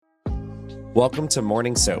Welcome to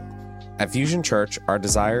Morning Soap. At Fusion Church, our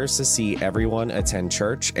desire is to see everyone attend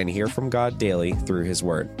church and hear from God daily through His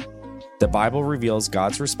Word. The Bible reveals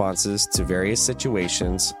God's responses to various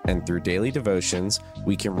situations, and through daily devotions,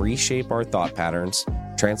 we can reshape our thought patterns,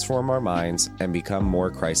 transform our minds, and become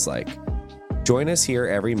more Christ-like. Join us here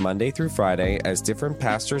every Monday through Friday as different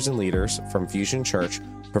pastors and leaders from Fusion Church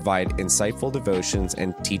provide insightful devotions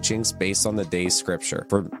and teachings based on the day's scripture.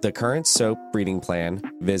 For the current soap reading plan,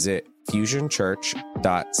 visit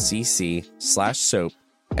fusionchurch.cc/soap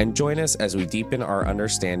and join us as we deepen our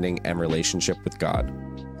understanding and relationship with God.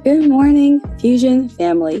 Good morning, Fusion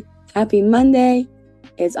family. Happy Monday.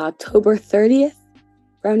 It's October 30th,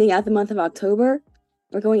 rounding out the month of October.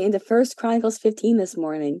 We're going into 1 Chronicles 15 this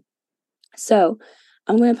morning. So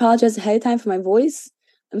I'm going to apologize ahead of time for my voice.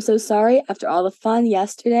 I'm so sorry. After all the fun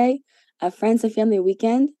yesterday, a friends and family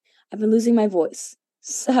weekend, I've been losing my voice.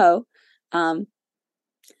 So I'm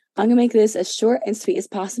going to make this as short and sweet as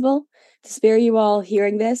possible to spare you all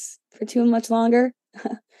hearing this for too much longer.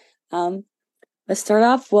 Let's start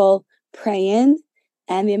off. We'll pray in,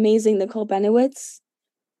 and the amazing Nicole Benowitz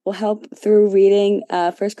will help through reading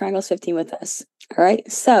 1 Chronicles 15 with us. All right,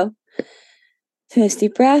 so take this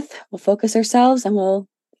deep breath. We'll focus ourselves, and we'll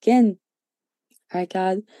begin. All right,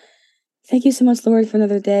 God, thank you so much, Lord, for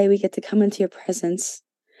another day we get to come into your presence.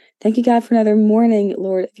 Thank you, God, for another morning,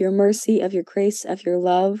 Lord, of your mercy, of your grace, of your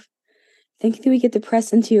love. Thank you that we get to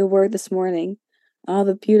press into your word this morning, all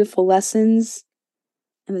the beautiful lessons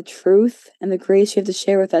and the truth and the grace you have to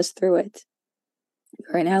share with us through it.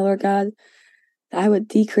 Right now, Lord God, that I would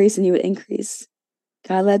decrease and you would increase.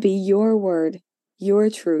 God, let it be your word, your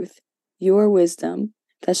truth, your wisdom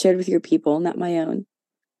that's shared with your people, not my own.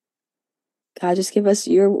 God, just give us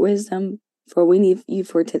your wisdom for what we need you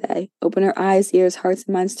for today. Open our eyes, ears, hearts,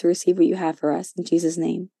 and minds to receive what you have for us. In Jesus'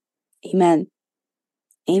 name, amen.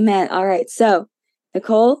 Amen. All right, so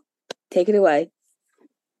Nicole, take it away.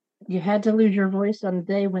 You had to lose your voice on the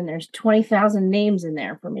day when there's 20,000 names in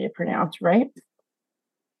there for me to pronounce, right?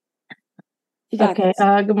 Okay.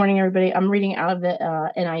 Good morning, everybody. I'm reading out of the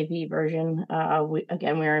NIV version. We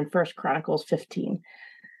are in 1 Chronicles 15,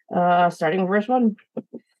 starting with verse 1.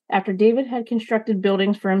 After David had constructed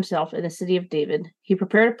buildings for himself in the city of David, he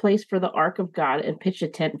prepared a place for the ark of God and pitched a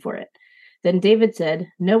tent for it. Then David said,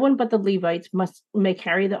 "No one but the Levites may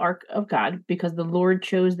carry the ark of God, because the Lord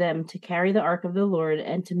chose them to carry the ark of the Lord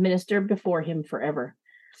and to minister before him forever."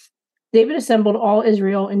 David assembled all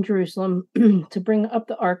Israel in Jerusalem to bring up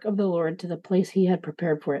the ark of the Lord to the place he had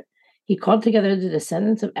prepared for it. He called together the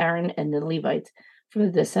descendants of Aaron and the Levites. From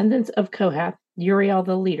the descendants of Kohath, Uriel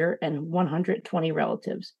the leader and 120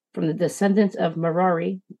 relatives. From the descendants of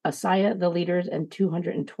Merari, Asaiah the leaders and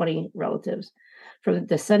 220 relatives. From the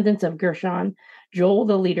descendants of Gershon, Joel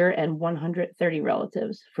the leader and 130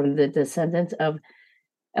 relatives. From the descendants of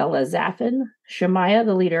Elizaphan, Shemaiah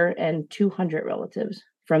the leader and 200 relatives.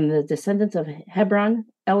 From the descendants of Hebron,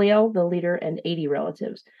 Eliel the leader and 80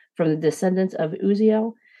 relatives. From the descendants of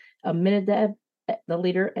Uziel, Aminadab the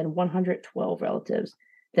leader and 112 relatives.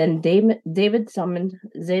 Then David summoned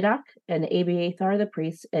Zadok and Abiathar the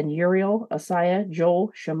priests, and Uriel, Asaiah,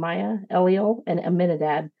 Joel, Shemaiah, Eliel, and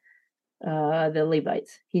Aminadab the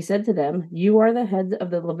Levites. He said to them, "You are the heads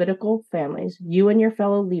of the Levitical families. You and your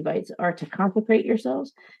fellow Levites are to consecrate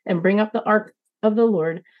yourselves and bring up the ark of the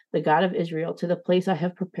Lord, the God of Israel, to the place I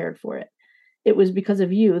have prepared for it. It was because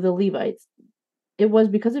of you, the Levites,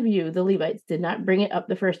 did not bring it up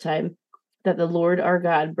the first time, that the Lord our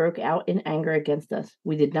God broke out in anger against us.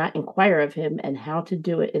 We did not inquire of him and how to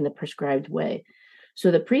do it in the prescribed way. So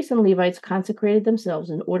the priests and Levites consecrated themselves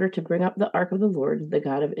in order to bring up the ark of the Lord, the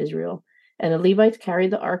God of Israel. And the Levites carried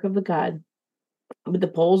the ark of the God with the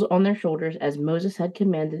poles on their shoulders, as Moses had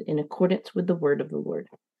commanded, in accordance with the word of the Lord."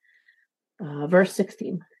 Verse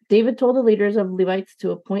 16. David told the leaders of Levites to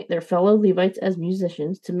appoint their fellow Levites as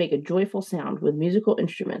musicians to make a joyful sound with musical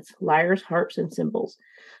instruments, lyres, harps, and cymbals.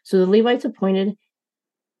 So the Levites appointed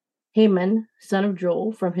Haman, son of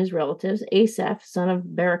Joel, from his relatives, Asaph, son of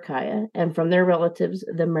Berechiah, and from their relatives,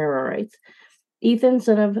 the Merarites, Ethan,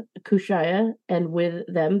 son of Cushiah, and with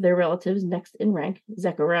them their relatives next in rank,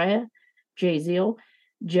 Zechariah, Jaziel,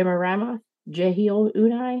 Jemiramoth, Jehiel,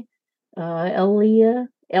 Unai,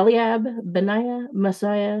 Eliab, Benaiah,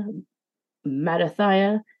 Messiah,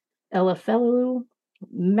 Mattathiah, Eliphelu,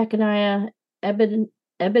 Mechaniah,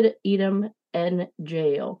 Ebed-Edom, and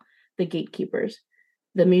Jael, the gatekeepers.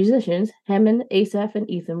 The musicians, Heman, Asaph, and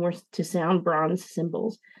Ethan, were to sound bronze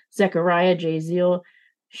cymbals. Zechariah, Jaziel,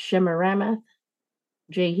 Shemiramoth,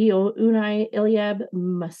 Jehiel, Unai, Eliab,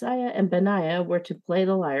 Messiah, and Benaiah were to play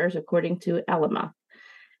the lyres according to Alamoth.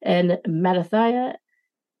 And Mattathiah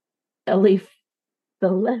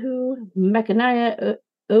Eliphelehu, Mechaniah,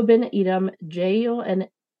 Obed-Edom, Jael, and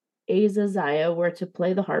Azaziah were to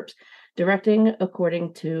play the harps, directing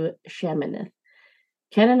according to Shamanith.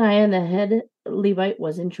 Kenaniah, the head Levite,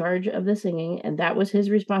 was in charge of the singing, and that was his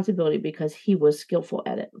responsibility because he was skillful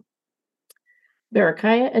at it.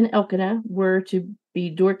 Berechiah and Elkanah were to be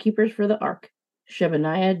doorkeepers for the ark.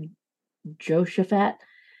 Shebaniah, Joshaphat,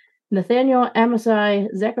 Nathaniel, Amasai,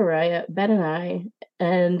 Zechariah, Benani,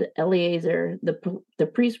 and Eleazar, the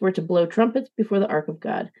priests, were to blow trumpets before the ark of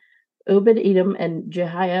God. Obed-Edom and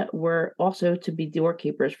Jehiah were also to be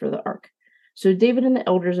doorkeepers for the ark. So David and the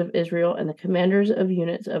elders of Israel and the commanders of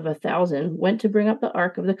units of 1,000 went to bring up the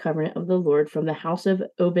ark of the covenant of the Lord from the house of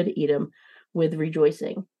Obed-Edom with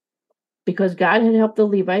rejoicing. Because God had helped the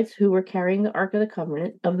Levites who were carrying the ark of the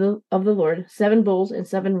covenant of the Lord, 7 bulls and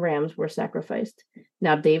 7 rams were sacrificed.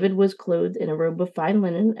 Now David was clothed in a robe of fine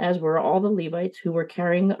linen, as were all the Levites who were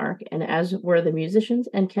carrying the ark, and as were the musicians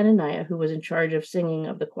and Kenaniah, who was in charge of singing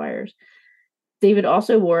of the choirs. David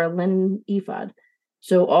also wore a linen ephod.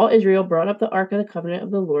 So all Israel brought up the ark of the covenant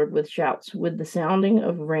of the Lord with shouts, with the sounding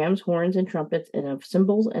of rams' horns and trumpets, and of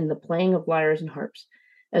cymbals, and the playing of lyres and harps.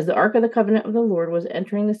 As the ark of the covenant of the Lord was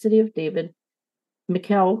entering the city of David,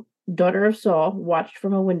 Michal, daughter of Saul, watched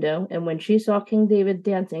from a window, and when she saw King David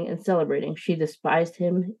dancing and celebrating, she despised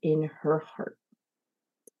him in her heart.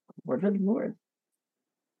 Word of the Lord.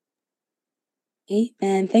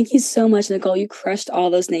 Amen. Thank you so much, Nicole. You crushed all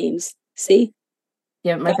those names. See?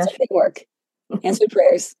 Yeah, my best work. Answered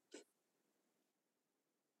prayers.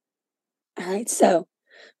 All right, so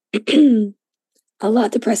a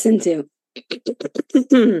lot to press into.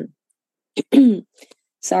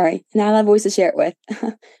 Sorry, now I have a voice to share it with.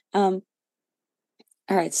 All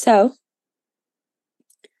right, so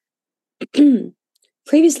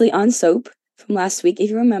previously on SOAP from last week, if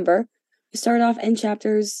you remember, we started off in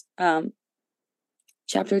chapter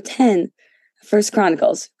 10, First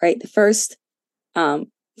Chronicles, right? The first 9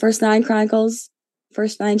 Chronicles,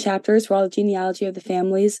 first 9 chapters were all the genealogy of the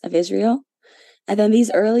families of Israel. And then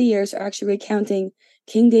these early years are actually recounting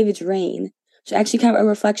King David's reign, which actually kind of a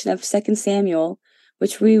reflection of 2 Samuel,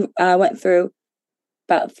 which we went through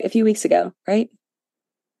about a few weeks ago, right?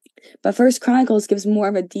 But First Chronicles gives more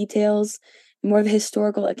of the details, more of the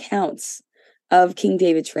historical accounts of King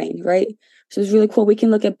David's reign, right? So it's really cool. We can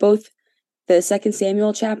look at both the 2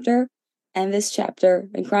 Samuel chapter and this chapter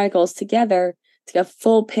in Chronicles together to get a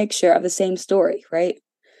full picture of the same story, right?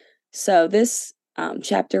 So this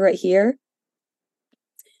chapter right here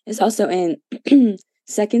is also in 2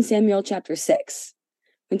 Samuel chapter 6,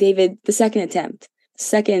 when David, the second attempt, the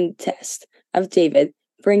second test of David,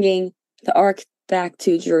 bringing the ark back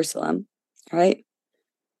to Jerusalem, all right?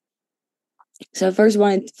 So first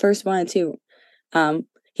one and 2,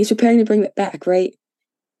 he's preparing to bring it back, right?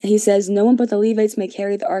 And he says, no one but the Levites may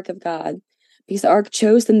carry the ark of God, because the ark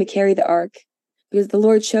chose them to carry the ark, because the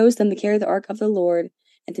Lord chose them to carry the ark of the Lord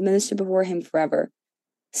and to minister before him forever.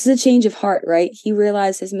 This is a change of heart, right? He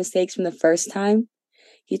realized his mistakes from the first time.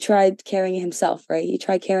 He tried carrying it himself, right? He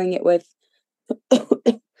tried carrying it with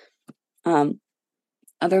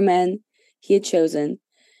other men he had chosen.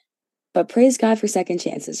 But praise God for second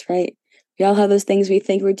chances, right? We all have those things we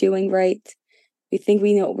think we're doing right. We think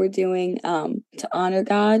we know what we're doing to honor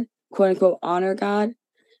God, quote unquote, honor God.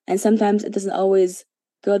 And sometimes it doesn't always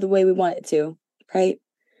go the way we want it to, right?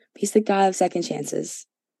 He's the God of second chances.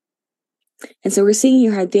 And so we're seeing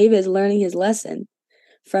here how David is learning his lesson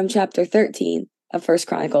from chapter 13 of First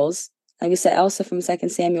Chronicles. Like I said, also from 2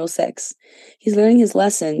 Samuel 6. He's learning his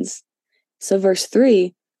lessons. So verse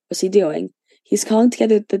 3, what's he doing? He's calling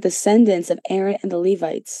together the descendants of Aaron and the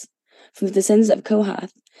Levites from the descendants of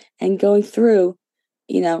Kohath and going through,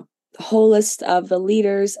 the whole list of the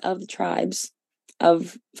leaders of the tribes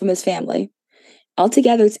from his family.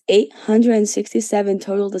 Altogether, it's 867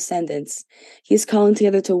 total descendants he's calling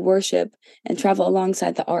together to worship and travel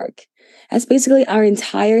alongside the ark. That's basically our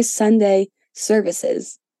entire Sunday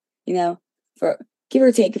services, for give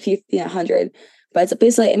or take a few, 100. But it's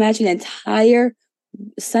basically, imagine an entire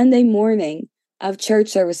Sunday morning of church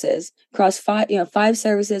services across 5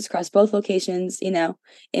 services across both locations, in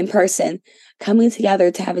person, coming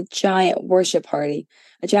together to have a giant worship party,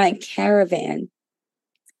 a giant caravan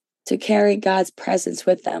to carry God's presence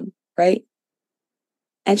with them, right?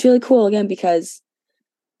 And it's really cool, again, because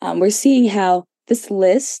we're seeing how this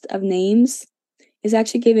list of names is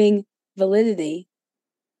actually giving validity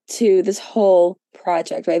to this whole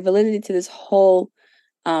project, right? Validity to this whole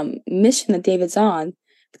mission that David's on.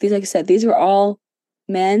 Because, like I said, these were all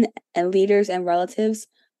men and leaders and relatives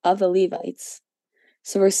of the Levites.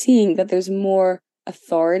 So we're seeing that there's more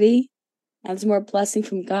authority And there's more blessing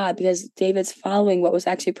from God because David's following what was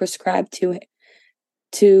actually prescribed to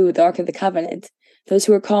the Ark of the Covenant. Those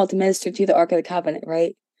who are called to minister to the Ark of the Covenant,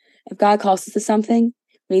 right? If God calls us to something,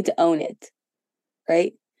 we need to own it,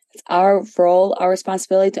 right? It's our role, our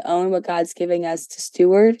responsibility to own what God's giving us to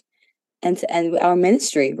steward and to end our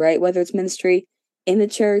ministry, right? Whether it's ministry in the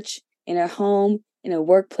church, in a home, in a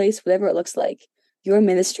workplace, whatever it looks like. Your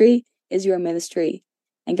ministry is your ministry.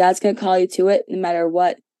 And God's going to call you to it no matter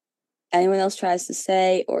what anyone else tries to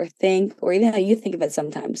say or think, or even how you think of it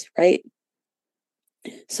sometimes, right?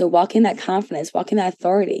 So walk in that confidence, walk in that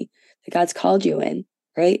authority that God's called you in,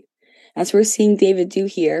 right? That's what we're seeing David do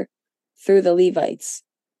here through the Levites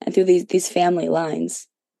and through these family lines.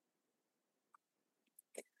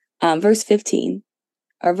 Verse 15,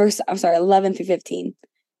 or 11 through 15,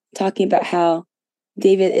 talking about how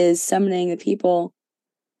David is summoning the people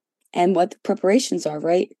and what the preparations are,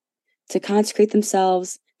 right? To consecrate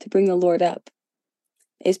themselves, to bring the Lord up.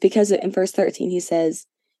 It's because in verse 13, he says,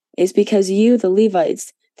 it's because you, the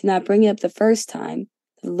Levites, did not bring it up the first time,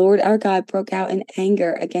 that the Lord our God broke out in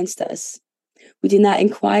anger against us. We did not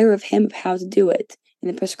inquire of him how to do it in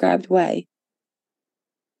the prescribed way.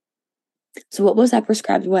 So what was that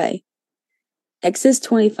prescribed way? Exodus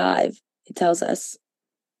 25, it tells us.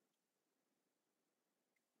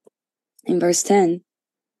 In verse 10,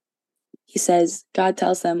 he says, God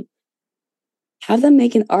tells them, have them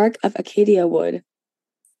make an ark of acacia wood,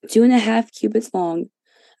 2.5 cubits long,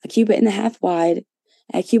 1.5 cubits wide,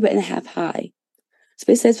 and 1.5 cubits high. So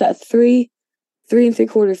basically it's about 3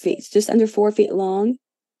 3¾ feet, just under 4 feet long,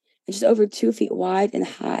 and just over 2 feet wide and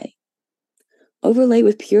high. Overlaid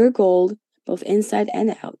with pure gold, both inside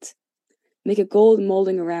and out. Make a gold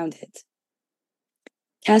molding around it.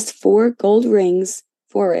 Cast 4 gold rings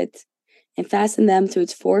for it, and fasten them to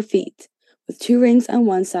its 4 feet, with 2 rings on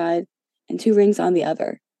one side and 2 rings on the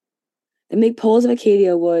other. Then make poles of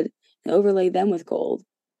acacia wood and overlay them with gold.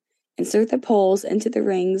 Insert the poles into the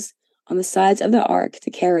rings on the sides of the ark to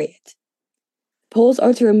carry it. Poles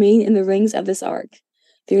are to remain in the rings of this ark.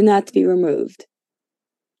 They are not to be removed.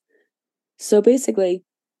 So basically,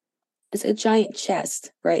 it's a giant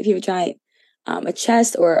chest, right? If you have a giant, a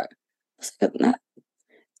chest or not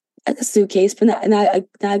a suitcase, but not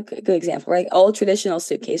a good example, right? Old traditional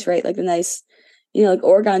suitcase, right? Like the nice, like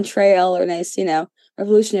Oregon Trail or nice,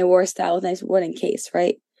 Revolutionary War style with nice wooden case,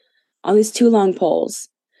 right? On these 2 long poles.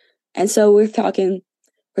 And so we're talking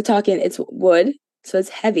it's wood, so it's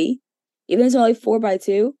heavy. Even though it's only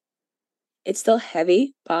 4x2, it's still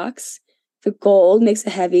heavy box. The gold makes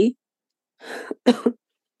it heavy.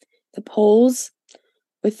 The poles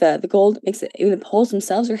with the gold makes it, even the poles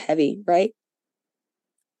themselves are heavy, right?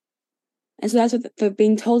 And so that's what they're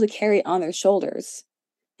being told to carry on their shoulders.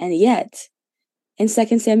 And yet, in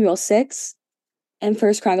 2 Samuel 6 and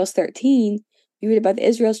 1 Chronicles 13, we read about the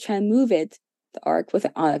Israelites trying to move the ark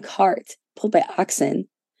on a cart pulled by oxen.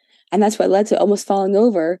 And that's what led to almost falling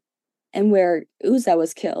over, and where Uzzah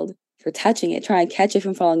was killed for touching it, trying to catch it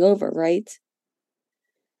from falling over, right?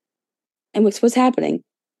 And what's happening?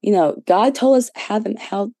 God told us how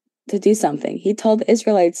to do something. He told the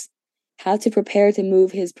Israelites how to prepare to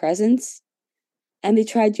move his presence, and they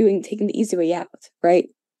tried taking the easy way out, right?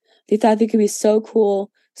 They thought they could be so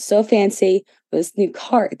cool, so fancy with this new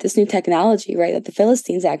cart, this new technology, right, that the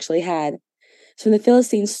Philistines actually had. So when the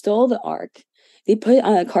Philistines stole the ark, they put it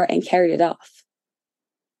on a cart and carried it off.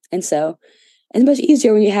 And so it's much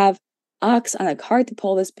easier when you have ox on a cart to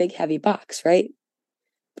pull this big, heavy box, right?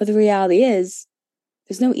 But the reality is,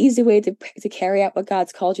 there's no easy way to carry out what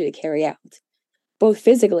God's called you to carry out, both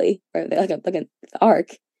physically, or like an ark,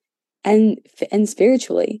 and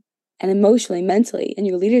spiritually, and emotionally, mentally, in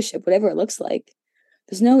your leadership, whatever it looks like.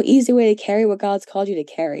 There's no easy way to carry what God's called you to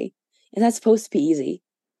carry. It's not supposed to be easy.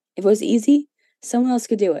 If it was easy, someone else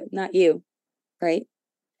could do it, not you, right?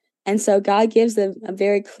 And so God gives them a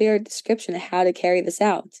very clear description of how to carry this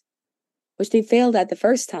out, which they failed at the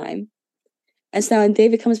first time. And so when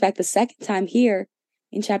David comes back the second time here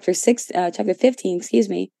in chapter 15,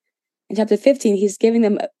 in chapter 15, he's giving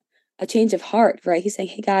them a change of heart, right? He's saying,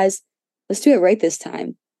 hey guys, let's do it right this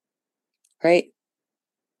time, right?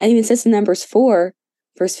 And even says in Numbers 4,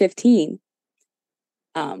 verse 15,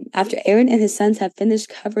 after Aaron and his sons have finished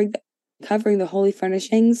covering the holy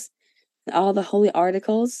furnishings and all the holy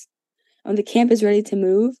articles, when the camp is ready to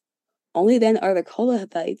move, only then are the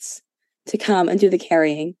Kohathites to come and do the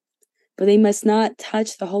carrying. But they must not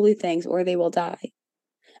touch the holy things or they will die.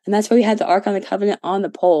 And that's why we had the Ark on the Covenant on the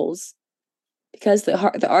poles. Because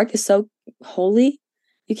the Ark is so holy,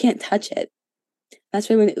 you can't touch it. That's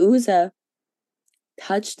why when Uzzah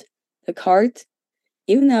touched the cart,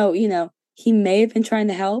 even though, he may have been trying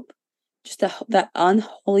to help, just that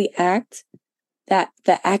unholy act, that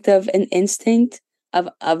the act of an instinct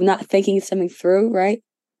of not thinking something through, right?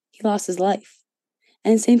 He lost his life.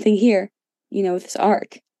 And the same thing here, with this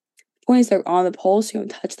ark. The point is they're on the pole, so you don't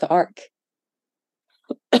touch the ark.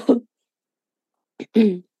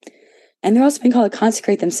 And they're also being called to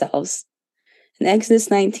consecrate themselves. In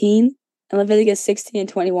Exodus 19 and Leviticus 16 and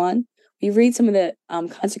 21, we read some of the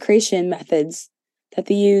consecration methods that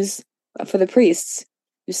they use for the priests,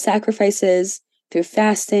 through sacrifices, through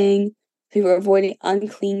fasting, through avoiding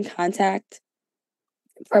unclean contact,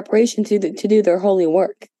 preparation to do their holy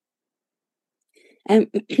work. And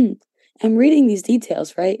I'm reading these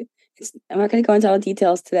details, right? I'm not going to go into all the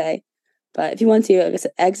details today, but if you want to, like I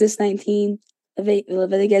said, Exodus 19,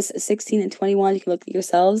 Leviticus 16 and 21, you can look at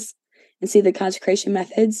yourselves and see the consecration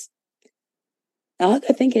methods. All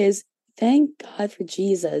I think is, thank God for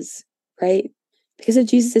Jesus, right? Because of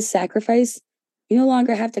Jesus' sacrifice, we no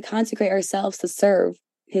longer have to consecrate ourselves to serve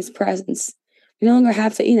his presence. We no longer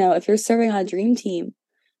have to, if you're serving on a dream team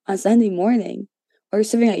on Sunday morning, or you're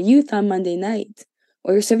serving at youth on Monday night,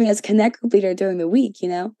 or you're serving as Connect Group leader during the week,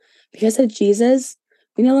 because of Jesus,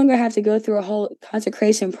 we no longer have to go through a whole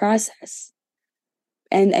consecration process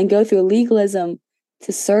and go through legalism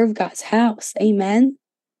to serve God's house. Amen.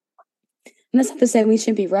 And that's not to say we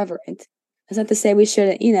shouldn't be reverent. That's not to say we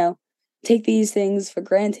shouldn't, take these things for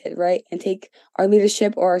granted, right? And take our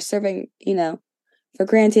leadership or our serving, for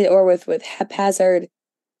granted or with haphazard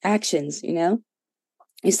actions, You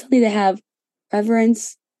still need to have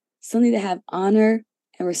reverence, still need to have honor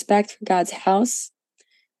and respect for God's house.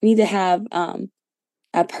 We need to have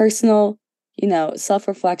a personal,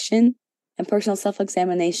 self-reflection and personal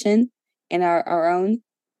self-examination in our own,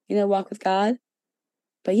 walk with God.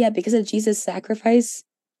 But yeah, because of Jesus' sacrifice,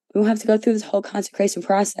 we won't have to go through this whole consecration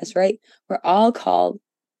process, right? We're all called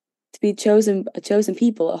to be a chosen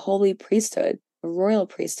people, a holy priesthood, a royal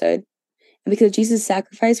priesthood. And because of Jesus'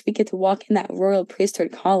 sacrifice, we get to walk in that royal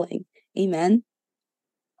priesthood calling. Amen.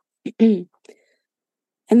 And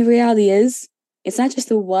the reality is, it's not just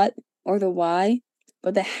the what or the why,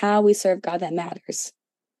 but the how we serve God that matters.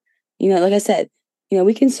 Like I said,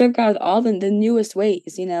 we can serve God with all the newest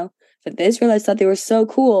ways, But the Israelites thought they were so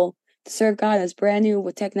cool to serve God as brand new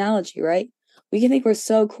with technology, right? We can think we're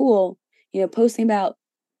so cool, posting about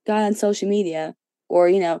God on social media or,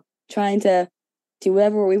 trying to do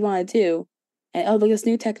whatever we want to do. And look, this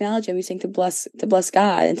new technology I'm using to bless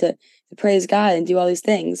God and to praise God and do all these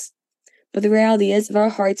things. But the reality is, if our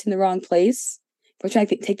heart's in the wrong place, if we're trying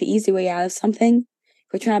to take the easy way out of something,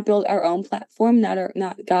 if we're trying to build our own platform, not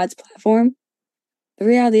God's platform, the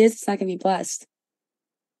reality is it's not going to be blessed.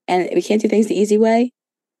 And we can't do things the easy way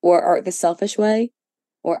or the selfish way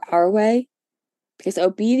or our way, because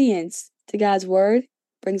obedience to God's word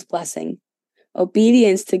brings blessing.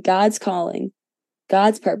 Obedience to God's calling,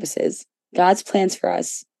 God's purposes, God's plans for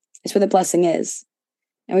us is where the blessing is.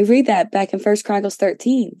 And we read that back in 1 Chronicles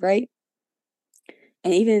 13, right?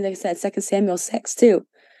 And even, like I said, 2 Samuel 6 too.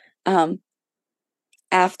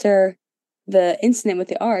 After the incident with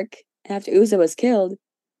the ark, after Uzzah was killed,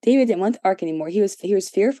 David didn't want the ark anymore. He was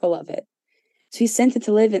fearful of it. So he sent it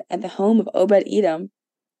to live at the home of Obed-Edom,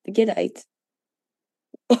 the Gittite.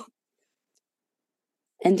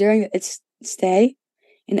 And during its stay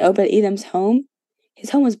in Obed-Edom's home,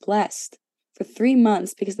 his home was blessed for 3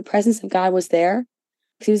 months because the presence of God was there,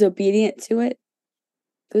 because he was obedient to it.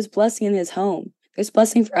 There was blessing in his home. There's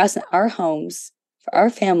blessing for us in our homes, for our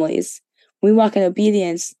families, when we walk in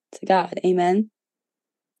obedience to God. Amen.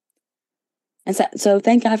 And so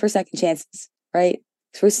thank God for second chances, right?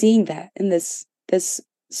 Because we're seeing that in this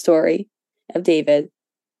story of David,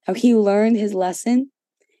 how he learned his lesson.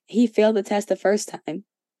 He failed the test the first time,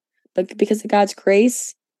 but because of God's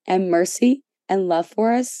grace and mercy and love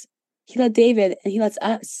for us, he let David and he lets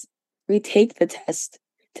us retake the test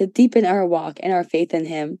to deepen our walk and our faith in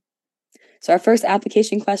him. So our first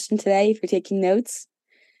application question today, if you're taking notes,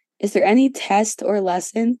 is there any test or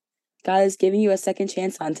lesson God is giving you a second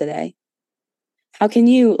chance on today? How can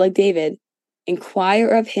you, like David, inquire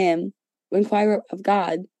of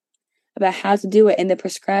God about how to do it in the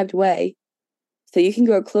prescribed way so you can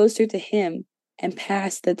grow closer to him and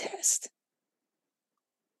pass the test?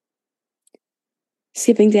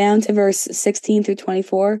 Skipping down to verse 16 through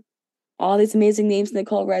 24, all these amazing names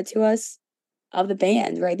Nicole read to us of the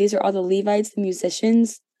band, right? These are all the Levites, the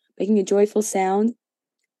musicians, making a joyful sound,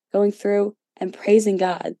 going through and praising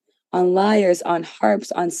God on lyres, on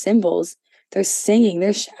harps, on cymbals. They're singing,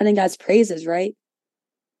 they're shouting God's praises, right?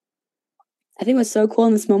 I think what's so cool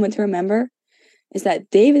in this moment to remember is that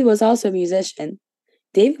David was also a musician.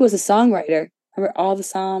 David was a songwriter. Remember all the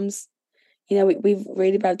Psalms? We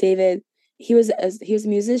read about David he was a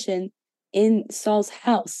musician in Saul's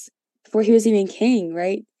house before he was even king,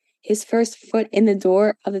 right? His first foot in the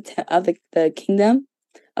door of the kingdom,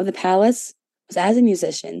 of the palace, was as a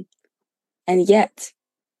musician. And yet,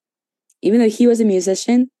 even though he was a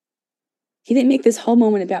musician, he didn't make this whole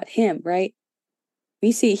moment about him, right?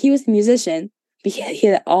 We see he was a musician, but he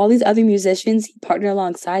had all these other musicians he partnered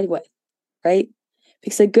alongside with, right?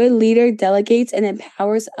 Because a good leader delegates and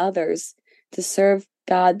empowers others to serve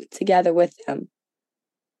God together with them.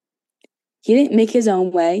 He didn't make his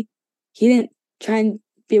own way. He didn't try and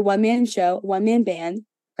be a one-man show, one-man band,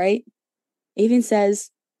 right? It even says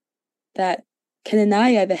that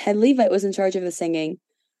Kenaniah, the head Levite, was in charge of the singing.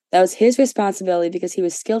 That was his responsibility because he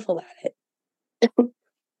was skillful at it.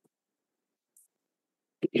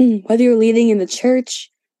 Whether you're leading in the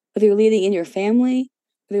church, whether you're leading in your family,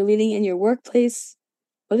 whether you're leading in your workplace,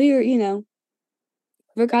 whether you're,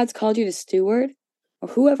 whoever God's called you to steward, or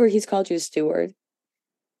whoever he's called you to steward,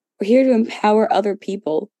 we're here to empower other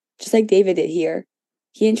people, just like David did here.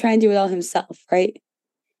 He didn't try and do it all himself, right?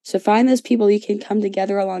 So find those people you can come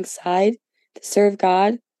together alongside to serve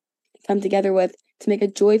God, come together with to make a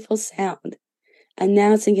joyful sound,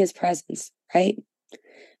 announcing his presence, right?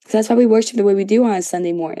 Because that's why we worship the way we do on a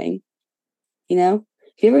Sunday morning. Have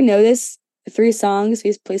you ever noticed the 3 songs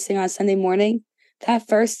we sing on Sunday morning? That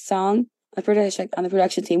first song on the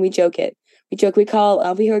production team, we joke it. We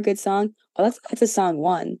call, we hear a good song. Oh, that's a song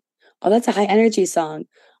 1. Oh, that's a high energy song.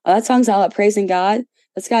 Oh, that song's all about praising God.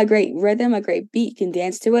 That's got a great rhythm, a great beat. You can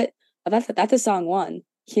dance to it. Oh, that's a song 1.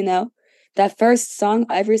 That first song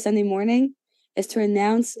every Sunday morning is to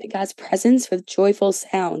announce God's presence with joyful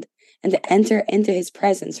sound and to enter into his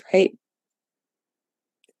presence, right?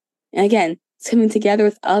 And again, it's coming together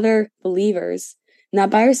with other believers, not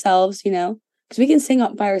by ourselves, because we can sing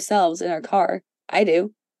by ourselves in our car. I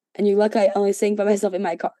do. And you're lucky I only sing by myself in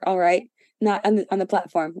my car, all right? Not on the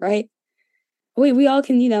platform, right? We all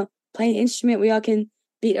can, play an instrument. We all can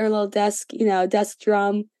beat our little desk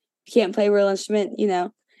drum. If you can't play a real instrument,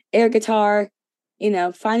 air guitar,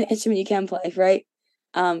 find an instrument you can play, right?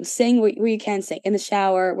 Sing where you can sing, in the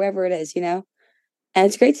shower, wherever it is, And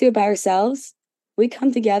it's great to do it by ourselves. We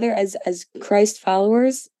come together as Christ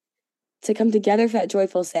followers to come together for that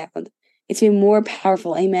joyful sound. It's even more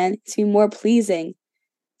powerful, amen? It's even more pleasing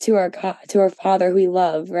to our God, to our Father who we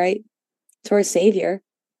love, right? To our Savior.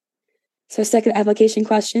 So, second application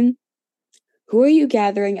question: who are you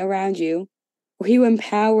gathering around you? Or who are you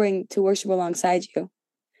empowering to worship alongside you?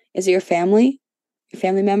 Is it your family? Your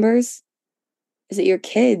family members? Is it your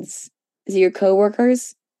kids? Is it your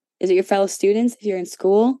coworkers? Is it your fellow students if you're in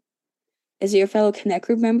school? Is it your fellow Connect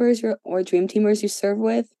Group members or Dream Teamers you serve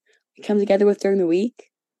with, you come together with during the week?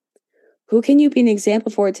 Who can you be an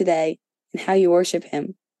example for today in how you worship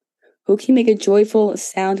him? Who can you make a joyful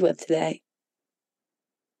sound with today?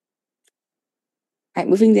 All right,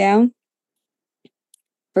 moving down.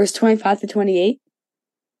 Verse 25 to 28.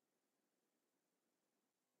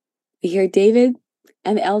 We hear David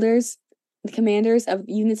and the elders, the commanders of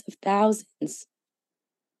units of thousands,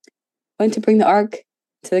 went to bring the ark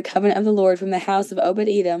to the covenant of the Lord from the house of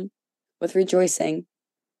Obed-Edom with rejoicing.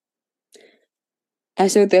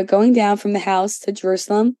 And so they're going down from the house to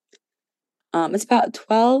Jerusalem. It's about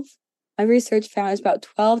 12, my research found it's about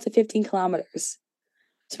 12 to 15 kilometers.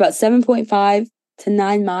 It's about 7.5 to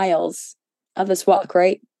 9 miles of this walk,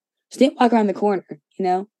 right? So they didn't walk around the corner,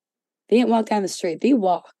 They didn't walk down the street. They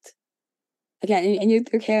walked. Again, and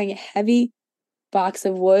they're carrying a heavy box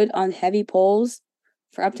of wood on heavy poles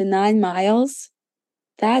for up to 9 miles.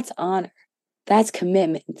 That's honor. That's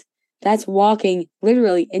commitment. That's walking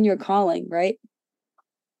literally in your calling, right?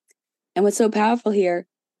 And what's so powerful here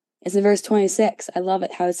is in verse 26. I love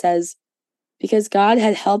it how it says, because God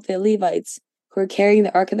had helped the Levites who were carrying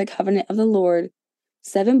the Ark of the Covenant of the Lord,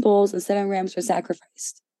 7 bulls and 7 rams were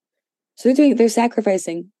sacrificed. So they're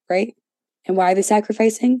sacrificing, right? And why are they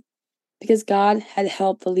sacrificing? Because God had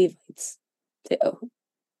helped the Levites.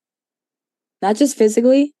 Not just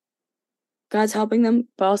physically, God's helping them,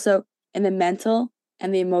 but also in the mental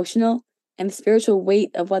and the emotional and the spiritual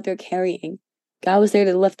weight of what they're carrying. God was there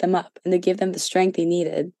to lift them up and to give them the strength they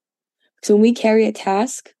needed. So when we carry a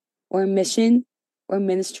task or a mission or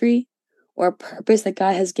ministry or a purpose that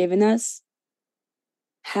God has given us,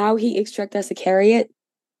 how he instructs us to carry it,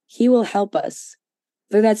 he will help us.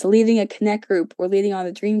 Whether that's leading a Connect group or leading on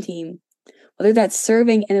the Dream Team, whether that's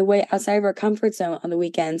serving in a way outside of our comfort zone on the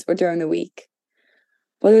weekends or during the week,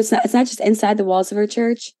 whether it's not just inside the walls of our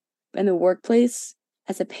church, but in the workplace,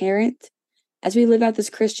 as a parent, as we live out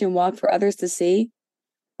this Christian walk for others to see,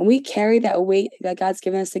 when we carry that weight that God's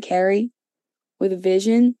given us to carry with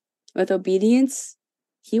vision, with obedience,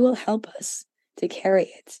 He will help us to carry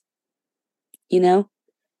it,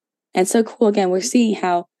 And so cool. Again, we're seeing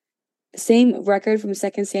how the same record from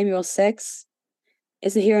 2 Samuel 6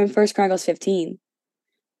 is here in 1 Chronicles 15.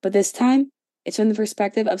 But this time, it's from the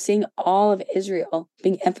perspective of seeing all of Israel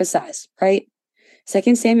being emphasized, right?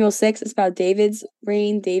 2 Samuel 6 is about David's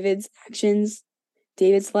reign, David's actions,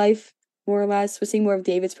 David's life, more or less. We're seeing more of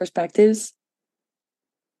David's perspectives.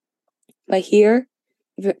 But here,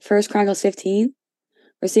 1 Chronicles 15,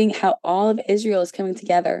 we're seeing how all of Israel is coming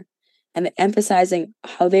together and emphasizing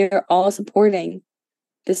how they're all supporting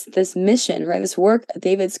this mission, right? This work that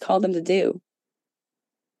David's called them to do.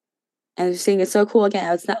 And we're seeing it's so cool again.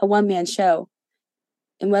 How it's not a one-man show.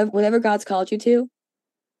 And whatever God's called you to,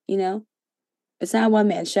 it's not a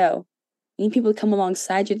one-man show. You need people to come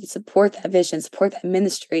alongside you to support that vision, support that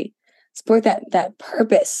ministry, support that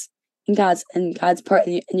purpose in God's part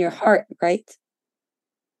in your heart, right?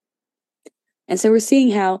 And so we're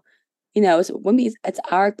seeing how, it's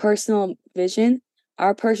our personal vision,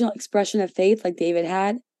 our personal expression of faith like David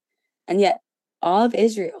had, and yet all of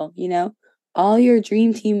Israel, all your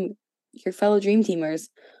dream team, your fellow dream teamers,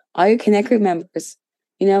 all your Connect Group members,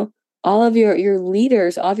 all of your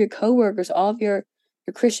leaders, all of your coworkers, all of your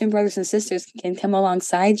Christian brothers and sisters can come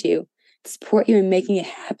alongside you to support you in making it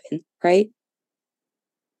happen, right?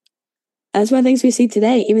 And that's one of the things we see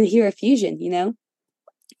today, even here at Fusion,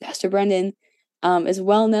 Pastor Brendan is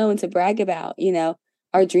well known to brag about,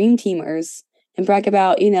 our dream teamers and brag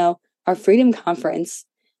about, our Freedom Conference,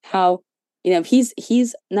 how, if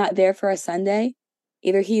he's not there for a Sunday,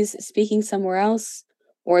 either he's speaking somewhere else,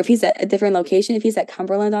 or if he's at a different location, if he's at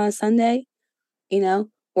Cumberland on a Sunday,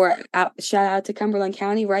 or shout out to Cumberland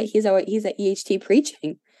County, right? He's at EHT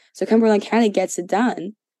preaching. So Cumberland County gets it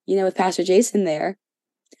done, with Pastor Jason there.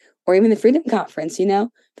 Or even the Freedom Conference, there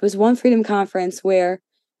was one Freedom Conference where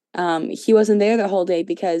he wasn't there the whole day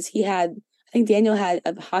because I think Daniel had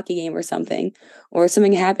a hockey game or something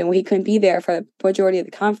happened where he couldn't be there for the majority of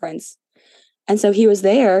the conference. And so he was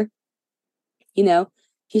there,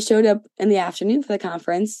 he showed up in the afternoon for the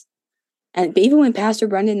conference. And even when Pastor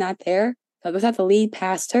Brendan not there, without the lead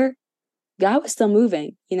pastor, God was still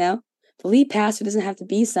moving, The lead pastor doesn't have to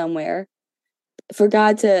be somewhere for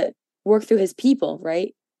God to work through his people,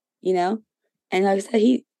 right? And like I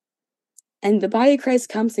said, and the body of Christ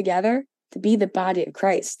comes together to be the body of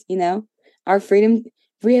Christ, Our freedom,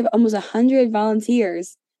 we have almost 100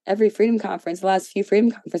 volunteers every Freedom Conference, the last few Freedom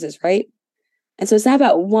Conferences, right? And so it's not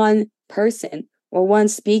about one person or one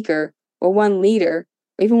speaker or one leader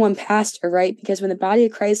or even one pastor, right? Because when the body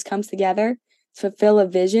of Christ comes together to fulfill a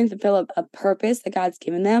vision, fulfill a purpose that God's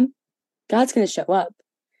given them, God's going to show up.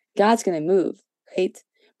 God's going to move, right?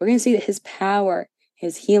 We're going to see that his power,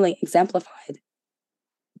 his healing exemplified.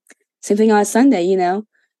 Same thing on a Sunday,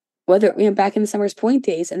 whether, back in the Summers Point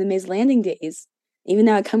days and the Mays Landing days, even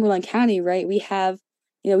now at Cumberland County, right? We have,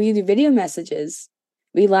 we do video messages.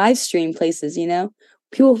 We live stream places,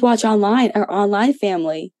 people watch online, our online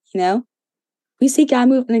family, we see God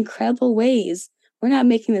move in incredible ways. We're not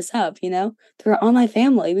making this up, through our online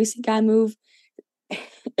family, we see God move.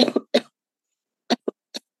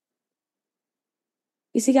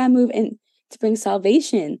 We see God move in to bring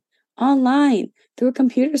salvation online through a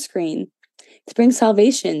computer screen, to bring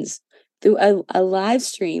salvations through a live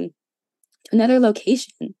stream to another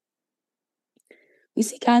location. We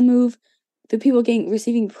see God move through people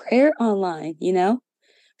receiving prayer online,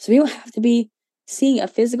 So we don't have to be seeing a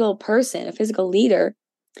physical person, a physical leader,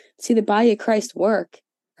 to see the body of Christ work,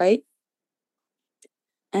 right?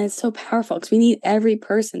 And it's so powerful because we need every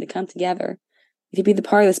person to come together to be the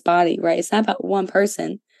part of this body, right? It's not about one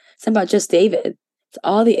person. It's not about just David. It's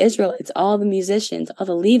all the Israelites, all the musicians, all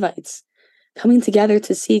the Levites coming together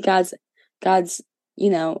to see God's,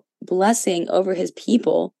 blessing over his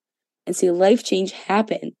people and see life change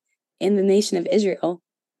happen in the nation of Israel.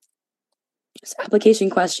 So, application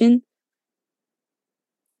question: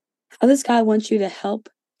 how does God want you to help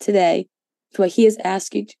today to what he has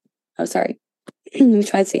asked you to? Oh, sorry. Let me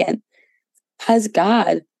try this again. How does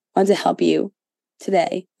God want to help you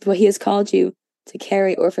today with what he has called you to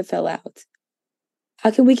carry or fulfill out?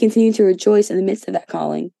 How can we continue to rejoice in the midst of that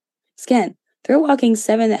calling? Again, they're walking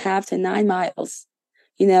 7.5 to 9 miles,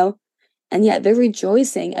 and yet they're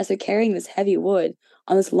rejoicing as they're carrying this heavy wood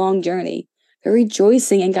on this long journey. They're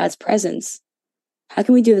rejoicing in God's presence. How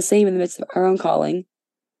can we do the same in the midst of our own calling?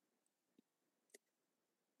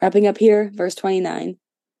 Wrapping up here, verse 29.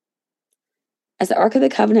 As the Ark of the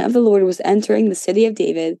Covenant of the Lord was entering the city of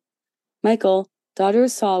David, Michal, daughter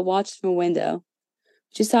of Saul, watched from a window.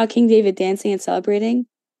 She saw King David dancing and celebrating.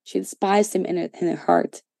 She despised him in her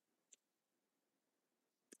heart.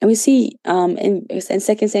 And we see in 2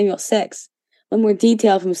 Samuel 6 a little more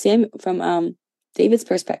detail from David's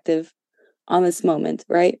perspective on this moment,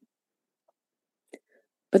 right?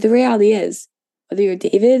 But the reality is, whether you're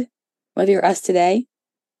David, whether you're us today,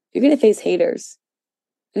 you're going to face haters.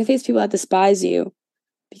 You're going to face people that despise you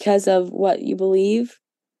because of what you believe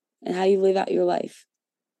and how you live out your life.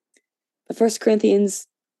 But 1 Corinthians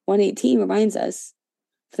 1:18 reminds us,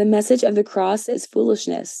 for the message of the cross is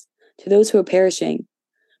foolishness to those who are perishing,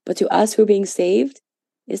 but to us who are being saved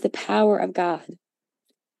is the power of God.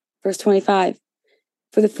 Verse 25,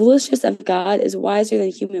 for the foolishness of God is wiser than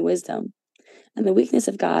human wisdom, and the weakness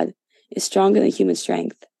of God is stronger than human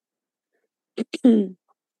strength. So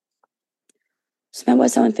remember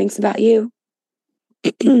what someone thinks about you.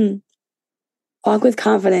 Walk with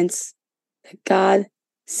confidence that God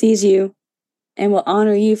sees you and will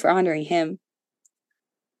honor you for honoring him.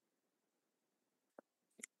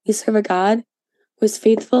 We serve a God who is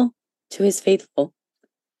faithful to his faithful.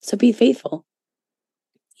 So be faithful.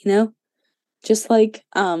 Just like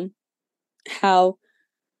how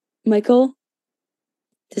Michael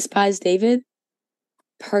despised David.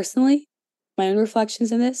 Personally, my own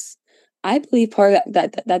reflections in this, I believe part of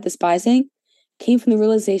that despising came from the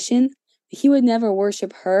realization that he would never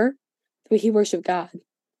worship her the way he worshiped God.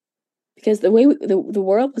 Because the way the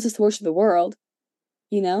world was just to worship the world,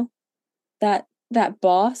 that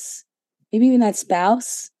boss, maybe even that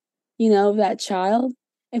spouse, that child.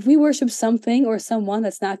 If we worship something or someone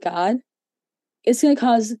that's not God, it's going to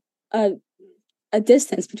cause a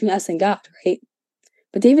distance between us and God, right?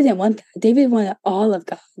 But David didn't want that. David wanted all of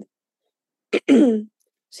God. So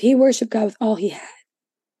he worshiped God with all he had.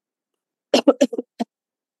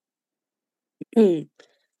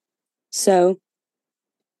 So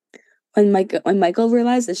when Michael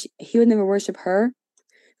realized that he would never worship her,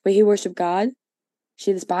 but he worshiped God,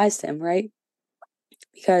 she despised him, right?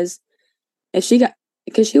 Because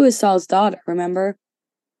she was Saul's daughter, remember?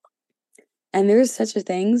 And there's such a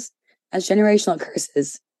things as generational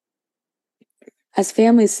curses, as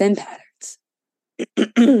family sin patterns.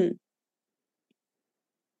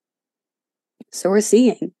 So we're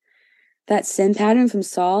seeing that sin pattern from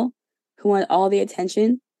Saul, who wanted all the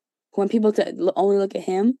attention, who want people to only look at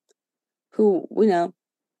him, who's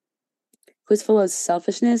full of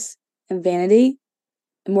selfishness and vanity,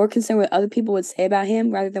 and more concerned with what other people would say about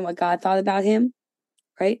him rather than what God thought about him,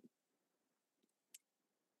 right?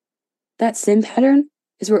 That sin pattern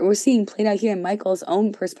is what we're seeing played out here in Michael's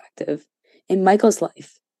own perspective, in Michael's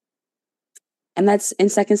life. And that's in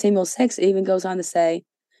 2 Samuel 6, it even goes on to say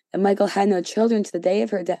that Michael had no children to the day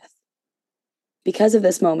of her death because of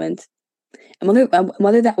this moment. And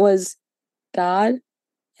whether that was God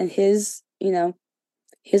and his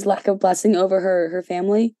lack of blessing over her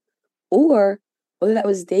family, or whether that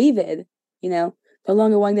was David, no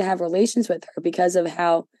longer wanting to have relations with her because of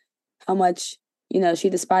how much, she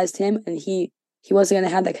despised him and he wasn't going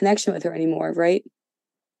to have that connection with her anymore, right?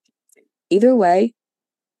 Either way,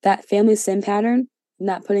 that family sin pattern,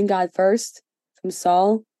 not putting God first from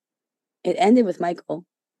Saul, it ended with Michael,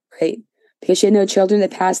 right? Because she had no children to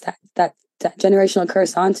pass that generational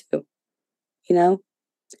curse on to, And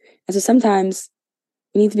so sometimes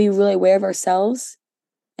we need to be really aware of ourselves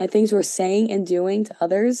and things we're saying and doing to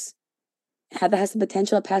others, how that has the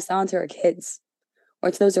potential to pass on to our kids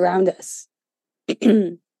or to those around us.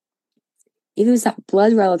 Even if it's not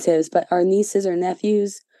blood relatives, but our nieces or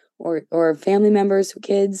nephews or family members'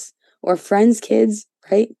 kids or friends' kids,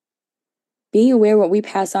 right? Being aware of what we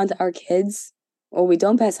pass on to our kids or we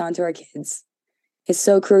don't pass on to our kids is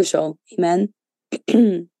so crucial. Amen?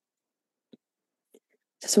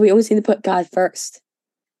 So we always need to put God first.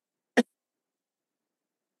 We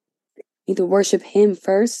need to worship him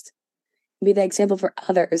first and be the example for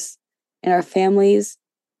others in our families,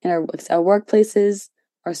 in our workplaces,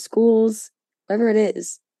 our schools, wherever it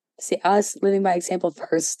is. See us living by example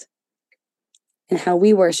first and how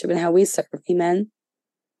we worship and how we serve. Amen?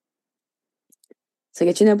 So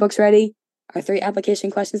get your notebooks ready. Our 3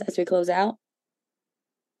 application questions as we close out.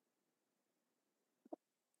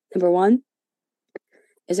 Number 1,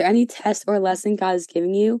 is there any test or lesson God is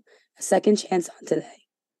giving you a second chance on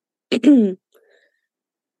today?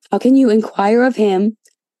 How can you inquire of him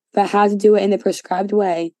about how to do it in the prescribed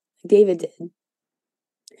way, like David did?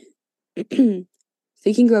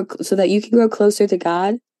 so that you can grow closer to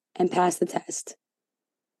God and pass the test.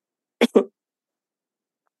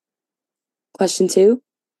 Question 2,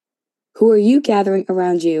 who are you gathering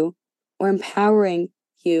around you or empowering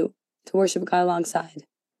you to worship God alongside?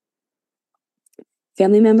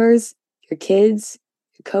 Family members, your kids,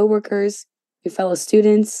 your coworkers, your fellow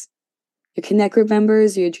students, your Connect group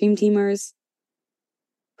members, your dream teamers.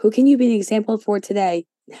 Who can you be an example for today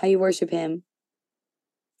in how you worship him?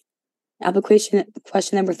 Application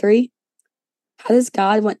question number 3. How does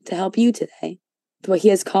God want to help you today with what he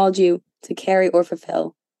has called you to carry or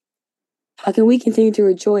fulfill? How can we continue to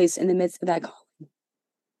rejoice in the midst of that calling?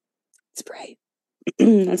 Let's pray.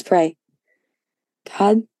 Let's pray.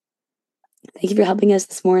 God, thank you for helping us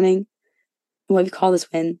this morning and what you call us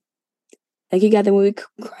win. Thank you, God, that when we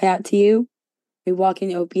cry out to you, we walk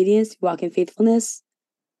in obedience, we walk in faithfulness,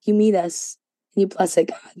 you meet us and you bless it,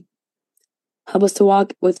 God. Help us to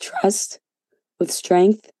walk with trust, with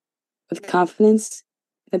strength, with confidence,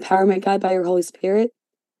 with empowerment, God, by your Holy Spirit.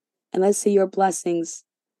 And let's see your blessings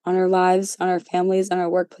on our lives, on our families, on our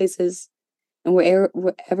workplaces, and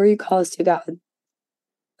wherever you call us to, God.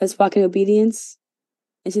 Let's walk in obedience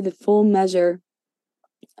and see the full measure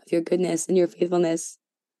of your goodness and your faithfulness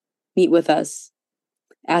meet with us.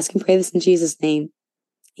 Ask and pray this in Jesus' name.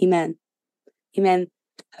 Amen. Amen.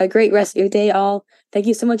 Have a great rest of your day, all. Thank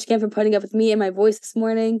you so much again for putting up with me and my voice this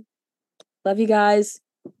morning. Love you guys.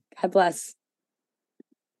 God bless.